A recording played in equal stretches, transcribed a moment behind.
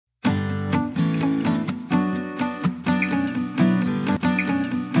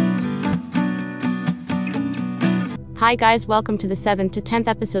Hi guys, welcome to the 7th to 10th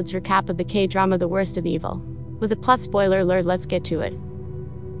episode's recap of the K-drama The Worst of Evil. With a plot spoiler alert, let's get to it.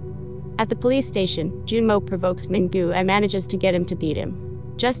 At the police station, Jun-mo provokes Min-goo and manages to get him to beat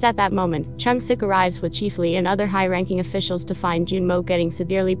him. Just at that moment, Chang-sik arrives with Chief Lee and other high-ranking officials to find Jun-mo getting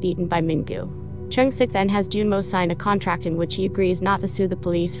severely beaten by Min-goo. Chang-sik then has Jun-mo sign a contract in which he agrees not to sue the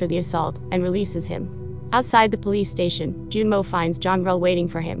police for the assault, and releases him. Outside the police station, Jun-mo finds Jong-ryeol waiting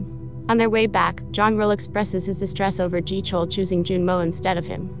for him. On their way back, Jong-ryeol expresses his distress over Gi-cheul choosing Jun-mo instead of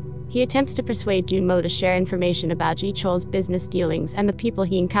him. He attempts to persuade Jun-mo to share information about Gi-cheul's business dealings and the people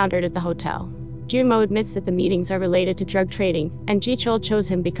he encountered at the hotel. Jun-mo admits that the meetings are related to drug trading, and Gi-cheul chose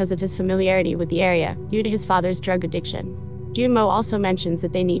him because of his familiarity with the area, due to his father's drug addiction. Jun-mo also mentions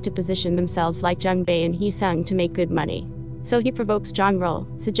that they need to position themselves like Jeong-bae and Hee-seong to make good money. So he provokes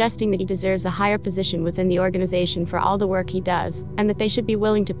Jong-ryeol, suggesting that he deserves a higher position within the organization for all the work he does, and that they should be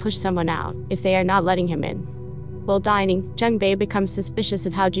willing to push someone out, if they are not letting him in. While dining, Jeong-bae becomes suspicious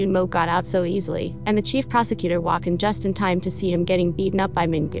of how Jun-mo got out so easily, and the chief prosecutor walks in just in time to see him getting beaten up by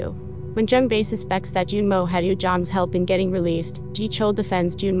Min-goo. When Jeong-bae suspects that Jun-mo had Yoo-jeong's help in getting released, Gi-cheul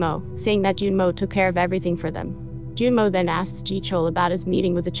defends Jun-mo, saying that Jun-mo took care of everything for them. Jun-mo then asks Gi-cheul about his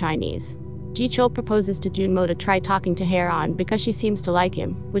meeting with the Chinese. Gi-cheul proposes to Jun-mo to try talking to Hae-ryeon because she seems to like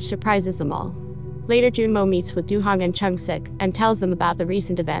him, which surprises them all. Later, Jun-mo meets with Do-hyung and Chang-sik and tells them about the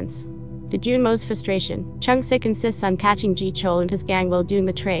recent events. To Jun-mo's frustration, Chang-sik insists on catching Gi-cheul and his gang while doing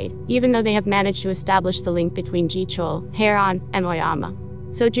the trade, even though they have managed to establish the link between Gi-cheul, Hae-ryeon, and Oyama.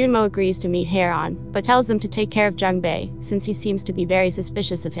 So Jun-mo agrees to meet Hae-ryeon, but tells them to take care of Jeong-bae, since he seems to be very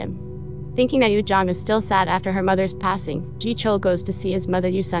suspicious of him. Thinking that Yoo-jeong is still sad after her mother's passing, Gi-cheul goes to see his mother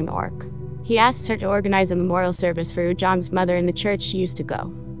Yoo-seong. He asks her to organize a memorial service for Yoo-jeong's mother in the church she used to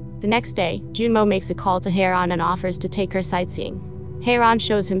go. The next day, Jun-mo makes a call to Hae-ryeon and offers to take her sightseeing. Hae-ryeon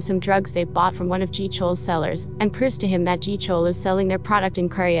shows him some drugs they've bought from one of Gi-cheul's sellers, and proves to him that Gi-cheul is selling their product in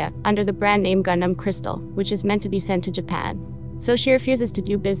Korea, under the brand name Gunnam Crystal, which is meant to be sent to Japan. So she refuses to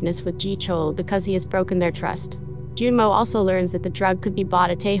do business with Gi-cheul because he has broken their trust. Jun-mo also learns that the drug could be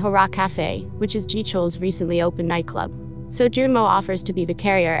bought at Tae-ho Rock Cafe, which is Gi-cheul's recently opened nightclub. So Jun-mo offers to be the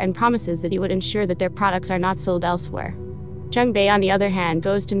carrier and promises that he would ensure that their products are not sold elsewhere. Jeong-bae, on the other hand,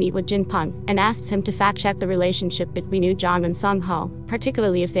 goes to meet with Jin-pung and asks him to fact-check the relationship between Yoo-jeong and Seong-ho,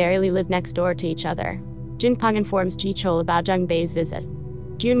 particularly if they really live next door to each other. Jin-pung informs Gi-cheul about Jeong-bae's visit.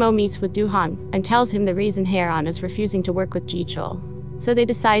 Jun-mo meets with Do-hyung and tells him the reason Hae-ryeon is refusing to work with Gi-cheul. So they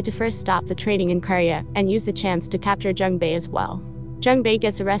decide to first stop the trading in Korea and use the chance to capture Jeong-bae as well. Jeong-bae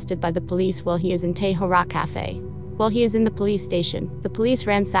gets arrested by the police while he is in Tae-ho Rock Cafe. While he is in the police station, the police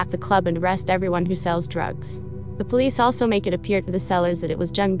ransack the club and arrest everyone who sells drugs. The police also make it appear to the sellers that it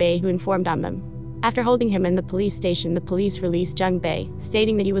was Jeong-bae who informed on them. After holding him in the police station, the police release Jeong-bae,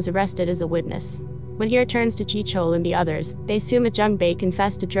 stating that he was arrested as a witness. When he returns to Gi-cheul and the others, they assume that Jeong-bae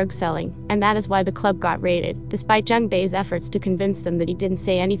confessed to drug selling, and that is why the club got raided, despite Jeong-bae's efforts to convince them that he didn't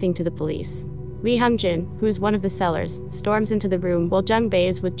say anything to the police. Lee Hae-ryeon, who is one of the sellers, storms into the room while Jeong-bae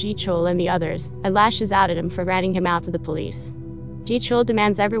is with Gi-cheul and the others, and lashes out at him for ratting him out to the police. Gi-cheul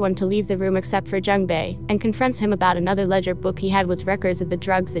demands everyone to leave the room except for Jeong-bae, and confronts him about another ledger book he had with records of the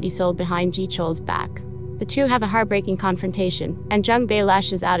drugs that he sold behind Gi-cheul's back. The two have a heartbreaking confrontation, and Jeong-bae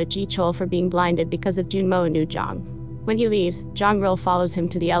lashes out at Gi-cheul for being blinded because of Jun-mo and Yoo-jeong. When he leaves, Jong-ryeol follows him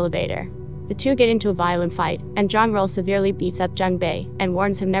to the elevator. The two get into a violent fight, and Jong-ryeol severely beats up Jeong-bae, and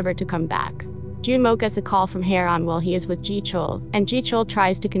warns him never to come back. Jun-mo gets a call from Hae-ryeon while he is with Gi-cheul, and Gi-cheul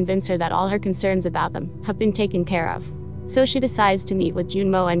tries to convince her that all her concerns about them have been taken care of. So she decides to meet with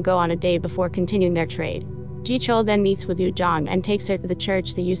Jun-mo and go on a date before continuing their trade. Gi-cheul then meets with Yoo-jeong and takes her to the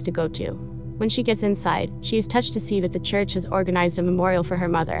church they used to go to. When she gets inside, she is touched to see that the church has organized a memorial for her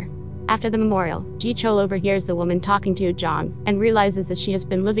mother. After the memorial, Gi-cheul overhears the woman talking to Yoo-jeong and realizes that she has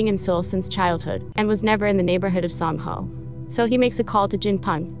been living in Seoul since childhood and was never in the neighborhood of Seong-ho. So he makes a call to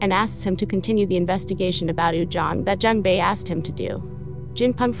Jin-pung and asks him to continue the investigation about Yoo-jeong that Jeong-bae asked him to do.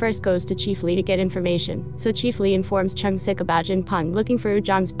 Jin-pung first goes to Chief Lee to get information, so Chief Lee informs Chang-sik about Jin-pung looking for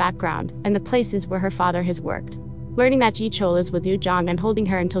Yoo-jeong's background and the places where her father has worked. Learning that Gi-cheul is with Yoo-jeong and holding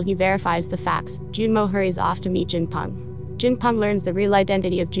her until he verifies the facts, Jun-mo hurries off to meet Jin-pung. Jin-pung learns the real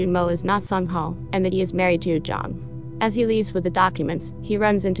identity of Jun-mo is not Seong-ho, and that he is married to Yoo-jeong. As he leaves with the documents, he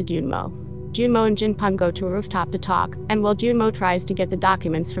runs into Jun-mo. Jun-mo and Jin-pung go to a rooftop to talk, and while Jun-mo tries to get the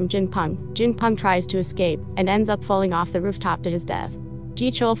documents from Jin-pung, Jin-pung tries to escape, and ends up falling off the rooftop to his death.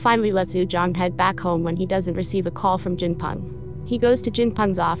 Gi-cheul finally lets Yoo-jeong head back home when he doesn't receive a call from Jin-pung. He goes to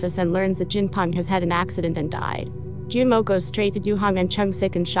Jin-pung's office and learns that Jin-pung has had an accident and died. Jun-mo goes straight to Do-hyung and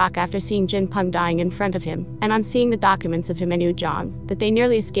Chang-sik in shock after seeing Jin-pung dying in front of him, and on seeing the documents of him and Yoo-jeong, that they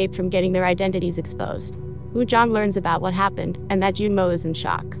nearly escaped from getting their identities exposed. Woo-jeong learns about what happened, and that Jun-mo is in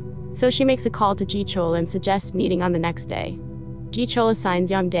shock. So she makes a call to Gi-cheul and suggests meeting on the next day. Gi-cheul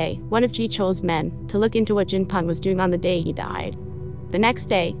assigns Young-dae, one of Gi-cheul's men, to look into what Jin-pung was doing on the day he died. The next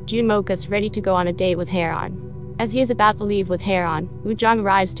day, Jun-mo gets ready to go on a date with Hae-ryeon. As he is about to leave with Hae-ryeon, Woo-jeong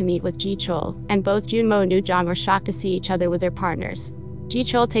arrives to meet with Gi-cheul, and both Jun-mo and Woo-jeong are shocked to see each other with their partners.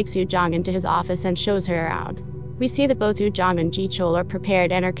 Gi-cheul takes Woo-jeong into his office and shows her around. We see that both Woo-jeong and Gi-cheul are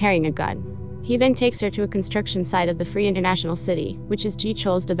prepared and are carrying a gun. He then takes her to a construction site of the Free International City, which is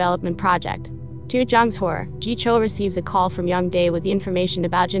Gi-cheul's development project. To Woo-jeong's horror, Gi-cheul receives a call from Young-dae with the information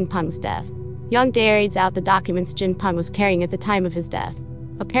about Jin-pung's death. Young-dae reads out the documents Jin-pung was carrying at the time of his death.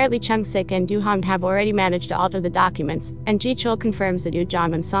 Apparently Chang-sik and Do-hyung have already managed to alter the documents, and Gi-cheul confirms that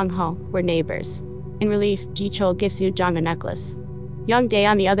Woo-jeong and Seong-ho were neighbors. In relief, Gi-cheul gives Woo-jeong a necklace. Young-dae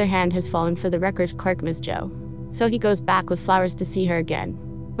on the other hand has fallen for the records clerk Ms. Jo. So he goes back with flowers to see her again.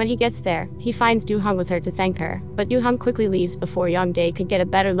 When he gets there, he finds Do-hyung with her to thank her, but Do-hyung quickly leaves before Young-dae could get a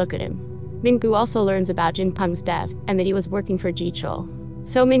better look at him. Min-goo also learns about Jin-pung's death, and that he was working for Gi-cheul.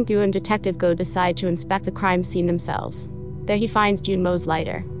 So Min-goo and Detective Go decide to inspect the crime scene themselves. There he finds Jun-mo's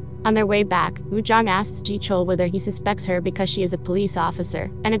lighter. On their way back, Woo-jeong asks Gi-cheul whether he suspects her because she is a police officer,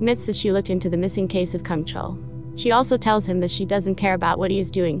 and admits that she looked into the missing case of Kyung-chul. She also tells him that she doesn't care about what he is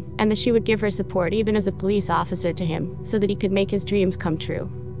doing, and that she would give her support even as a police officer to him, so that he could make his dreams come true.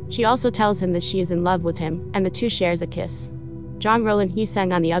 She also tells him that she is in love with him, and the two shares a kiss. Jong-ryeol and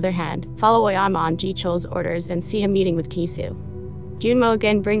Hee-seong on the other hand, follow Oyama on Gi-cheul's orders and see him meeting with Ki-soo. Jun-mo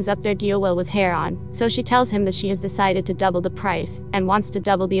again brings up their deal well with Hae-ryeon, so she tells him that she has decided to double the price, and wants to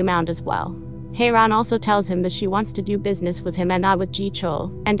double the amount as well. Hae-ryeon also tells him that she wants to do business with him and not with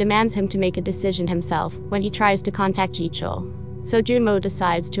Gi-cheul, and demands him to make a decision himself when he tries to contact Gi-cheul. So Jun-mo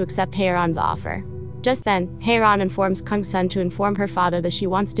decides to accept Hae-ryeon's offer. Just then, Hae-ryeon informs Kung-sun to inform her father that she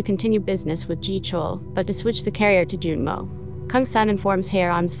wants to continue business with Gi-cheul, but to switch the carrier to Jun-mo. Kung-sun informs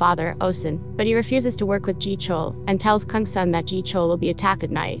Hae-ryeon's father, Oh-sun, but he refuses to work with Gi-cheul, and tells Kung-sun that Gi-cheul will be attacked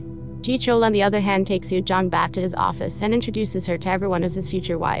at night. Gi-cheul on the other hand takes Woo-jeong back to his office and introduces her to everyone as his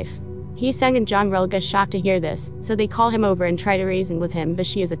future wife. Hee-seong and Jong-ryeol get shocked to hear this, so they call him over and try to reason with him, but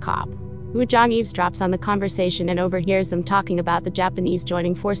she is a cop. Woo-jeong eavesdrops on the conversation and overhears them talking about the Japanese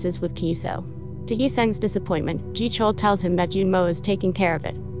joining forces with Ki-soo. To Hee-seong's disappointment, Gi-cheul tells him that Jun-mo is taking care of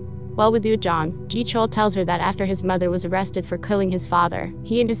it. While with Woo-jeong, Gi-cheul tells her that after his mother was arrested for killing his father,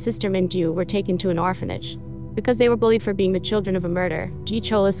 he and his sister Min-goo were taken to an orphanage. Because they were bullied for being the children of a murder,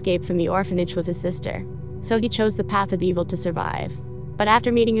 Gi-cheul escaped from the orphanage with his sister. So he chose the path of evil to survive. But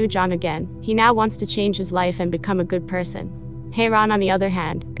after meeting Woo-jeong again, he now wants to change his life and become a good person. Hae-ryeon on the other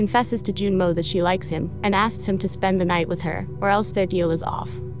hand, confesses to Jun-mo that she likes him, and asks him to spend the night with her, or else their deal is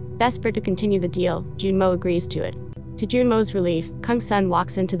off. Desperate to continue the deal, Jun-mo agrees to it. To Jun-mo's relief, Kung-sun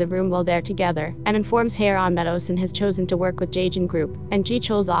walks into the room while they're together, and informs Hae-ryeon that Oh-sun has chosen to work with Jae-jin Group, and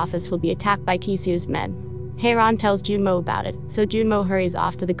Gi-cheul's office will be attacked by Ki-soo's men. Hae-ryeon tells Jun-mo about it, so Jun-mo hurries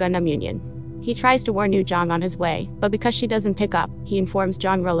off to the Gundam Union. He tries to warn Woo-jeong on his way, but because she doesn't pick up, he informs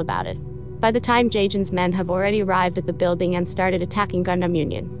Jong-ryeol about it. By the time Jae-jin's men have already arrived at the building and started attacking Gundam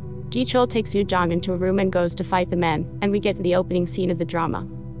Union. Gi-cheul takes Woo-jeong into a room and goes to fight the men, and we get to the opening scene of the drama.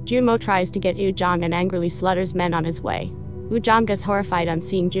 Jun-mo tries to get Woo-jeong and angrily slaughters men on his way. Woo-jeong gets horrified on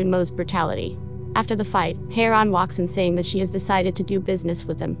seeing Jun-mo's brutality. After the fight, Hae-ryeon walks in saying that she has decided to do business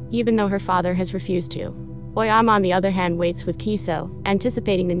with him, even though her father has refused to. Oyama on the other hand waits with Ki-soo,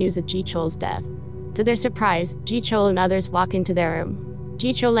 anticipating the news of Gi-cheul's death. To their surprise, Gi-cheul and others walk into their room.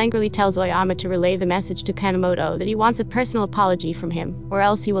 Gi-cheul angrily tells Oyama to relay the message to Kanemoto that he wants a personal apology from him, or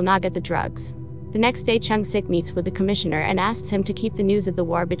else he will not get the drugs. The next day Chang-sik meets with the commissioner and asks him to keep the news of the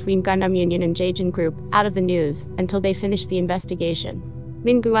war between Gundam Union and Jae-jin Group out of the news until they finish the investigation.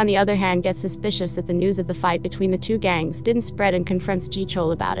 Min-goo on the other hand gets suspicious that the news of the fight between the two gangs didn't spread and confronts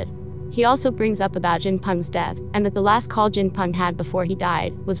Gi-cheul about it. He also brings up about Jin-pung's death, and that the last call Jin-pung had before he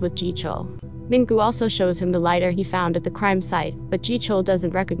died was with Gi-cheul. Min-goo also shows him the lighter he found at the crime site, but Gi-cheul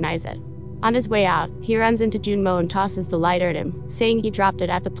doesn't recognize it. On his way out, he runs into Jun-mo and tosses the lighter at him, saying he dropped it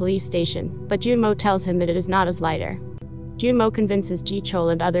at the police station, but Jun-mo tells him that it is not his lighter. Jun-mo convinces Gi-cheul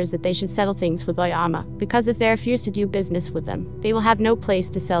and others that they should settle things with Oyama, because if they refuse to do business with them, they will have no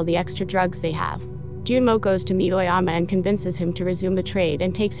place to sell the extra drugs they have. Jun-mo goes to meet Oyama and convinces him to resume the trade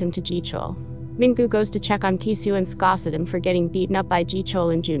and takes him to Gi-cheul. Min-goo goes to check on Ki-soo and scoffs at him for getting beaten up by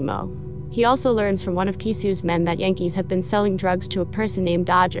Gi-cheul and Jun-mo. He also learns from one of Ki-soo's men that Yankees have been selling drugs to a person named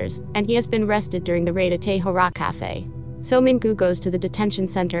Dodgers, and he has been arrested during the raid at Tae-ho Rock Cafe. So Min-goo goes to the detention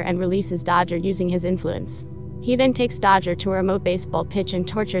center and releases Dodger using his influence. He then takes Dodger to a remote baseball pitch and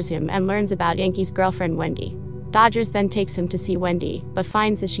tortures him and learns about Yankee's girlfriend Wendy. Dodgers then takes him to see Wendy, but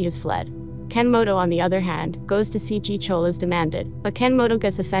finds that she has fled. Kenmoto, on the other hand, goes to see Gi-cheul as demanded, but Kenmoto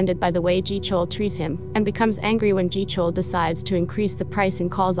gets offended by the way Gi-cheul treats him, and becomes angry when Gi-cheul decides to increase the price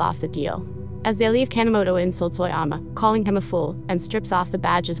and calls off the deal. As they leave, Kenmoto insults Oyama, calling him a fool, and strips off the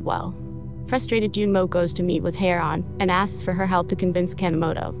badge as well. Frustrated, Jun-mo goes to meet with Hae-ryeon, and asks for her help to convince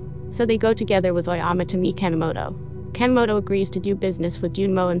Kenmoto. So they go together with Oyama to meet Kenmoto. Kenmoto agrees to do business with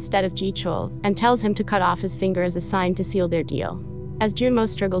Jun-mo instead of Gi-cheul, and tells him to cut off his finger as a sign to seal their deal. As Jun-mo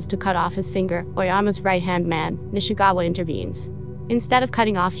struggles to cut off his finger, Oyama's right-hand man, Nishigawa, intervenes. Instead of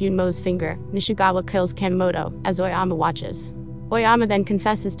cutting off Jun-mo's finger, Nishigawa kills Kenmoto, as Oyama watches. Oyama then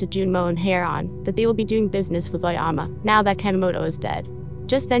confesses to Jun-mo and Hae-ryeon that they will be doing business with Oyama, now that Kenmoto is dead.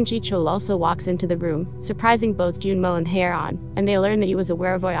 Just then, Gi-cheul also walks into the room, surprising both Jun-mo and Hae-ryeon, and they learn that he was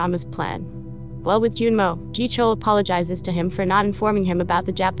aware of Oyama's plan. Well, with Jun-mo, Gi-cheul apologizes to him for not informing him about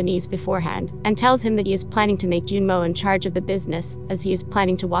the Japanese beforehand, and tells him that he is planning to make Jun-mo in charge of the business, as he is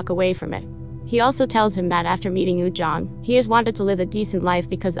planning to walk away from it. He also tells him that after meeting Yoo-eui-jeong, he has wanted to live a decent life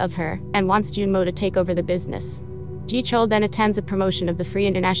because of her, and wants Jun-mo to take over the business. Gi-cheul then attends a promotion of the Free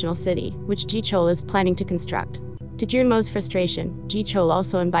International City, which Gi-cheul is planning to construct. To Jun-mo's frustration, Gi-cheul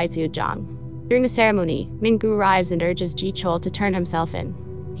also invites Yoo-eui-jeong. During the ceremony, Min-goo arrives and urges Gi-cheul to turn himself in.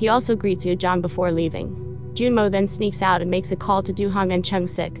 He also greets Yoo-eui-jeong before leaving. Jun-mo then sneaks out and makes a call to Do-hyung and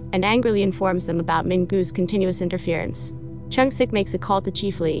Chang-sik, and angrily informs them about Min-goo's continuous interference. Chang-sik makes a call to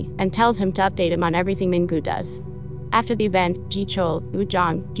Chief Lee, and tells him to update him on everything Min-goo does. After the event, Gi-cheul,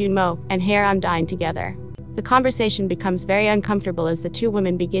 Yoo-eui-jeong, Jun-mo, and Hae-ryeon dine together. The conversation becomes very uncomfortable as the two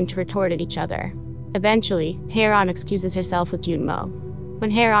women begin to retort at each other. Eventually, Hae-ryeon excuses herself with Jun-mo.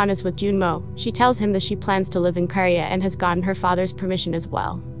 When Hae-ryeon is with Jun-mo, she tells him that she plans to live in Korea and has gotten her father's permission as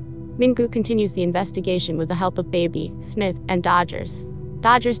well. Min-goo continues the investigation with the help of Baby, Smith, and Dodgers.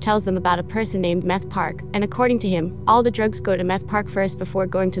 Dodgers tells them about a person named Meth Park, and according to him, all the drugs go to Meth Park first before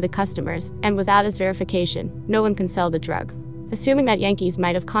going to the customers, and without his verification, no one can sell the drug. Assuming that Yankees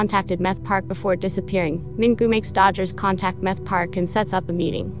might have contacted Meth Park before disappearing, Min-goo makes Dodgers contact Meth Park and sets up a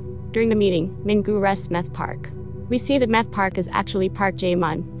meeting. During the meeting, Min-goo arrests Meth Park. We see that Meth Park is actually Park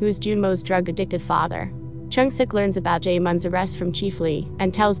Jae-mun, who is Jun-mo's drug-addicted father. Chang-sik learns about Jae-mun's arrest from Chief Lee,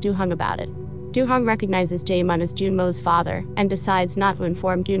 and tells Do-hyung about it. Do-hyung recognizes Jae-mun as Jun-mo's father, and decides not to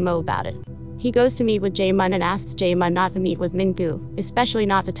inform Jun-mo about it. He goes to meet with Jae-mun and asks Jae-mun not to meet with Min-goo, especially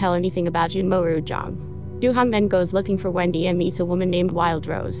not to tell anything about Jun-mo or Yoo-eui-jeong. Do-hyung then goes looking for Wendy and meets a woman named Wild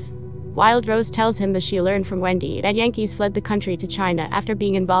Rose. Wild Rose tells him that she learned from Wendy that Yankees fled the country to China after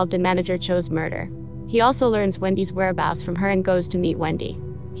being involved in manager Cho's murder. He also learns Wendy's whereabouts from her and goes to meet Wendy.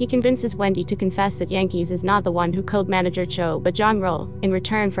 He convinces Wendy to confess that Yankees is not the one who killed manager Cho but Jong-ryeol, in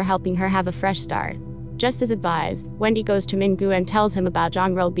return for helping her have a fresh start. Just as advised, Wendy goes to Min-goo and tells him about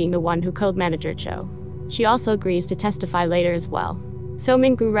Jong-ryeol being the one who killed manager Cho. She also agrees to testify later as well. So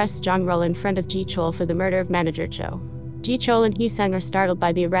Min-goo arrests Jong-ryeol in front of Gi-cheul for the murder of manager Cho. Gi-cheul and Hee-seong are startled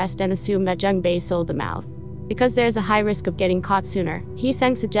by the arrest and assume that Jeong-bae sold them out. Because there is a high risk of getting caught sooner,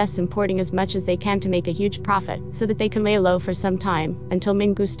 Hee-seong suggests importing as much as they can to make a huge profit, so that they can lay low for some time, until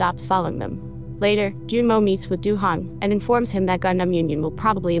Min-goo stops following them. Later, Jun-mo meets with Do-hyung, and informs him that Gundam Union will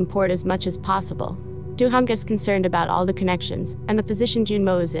probably import as much as possible. Do-hyung gets concerned about all the connections, and the position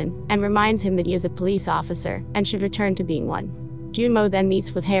Jun-mo is in, and reminds him that he is a police officer, and should return to being one. Jun-mo then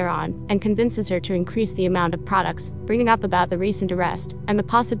meets with Hae-ryeon, and convinces her to increase the amount of products, bringing up about the recent arrest, and the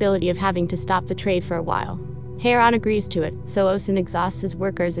possibility of having to stop the trade for a while. Hae-ryeon agrees to it, so Osun exhausts his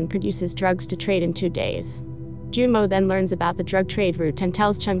workers and produces drugs to trade in 2 days. Jun-mo then learns about the drug trade route and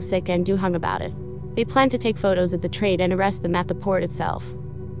tells Chang-sik and Do-hyung about it. They plan to take photos of the trade and arrest them at the port itself.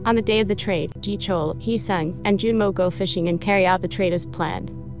 On the day of the trade, Gi-cheul, Hee-seong, and Jun-mo go fishing and carry out the trade as planned.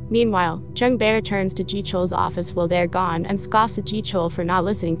 Meanwhile, Jeong-bae returns to Gi-cheul's office while they're gone and scoffs at Gi-cheul for not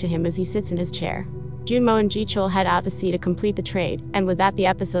listening to him as he sits in his chair. Jun-mo and Gi-cheul head out to sea to complete the trade, and with that the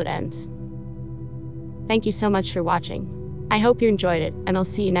episode ends. Thank you so much for watching. I hope you enjoyed it, and I'll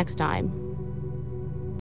see you next time.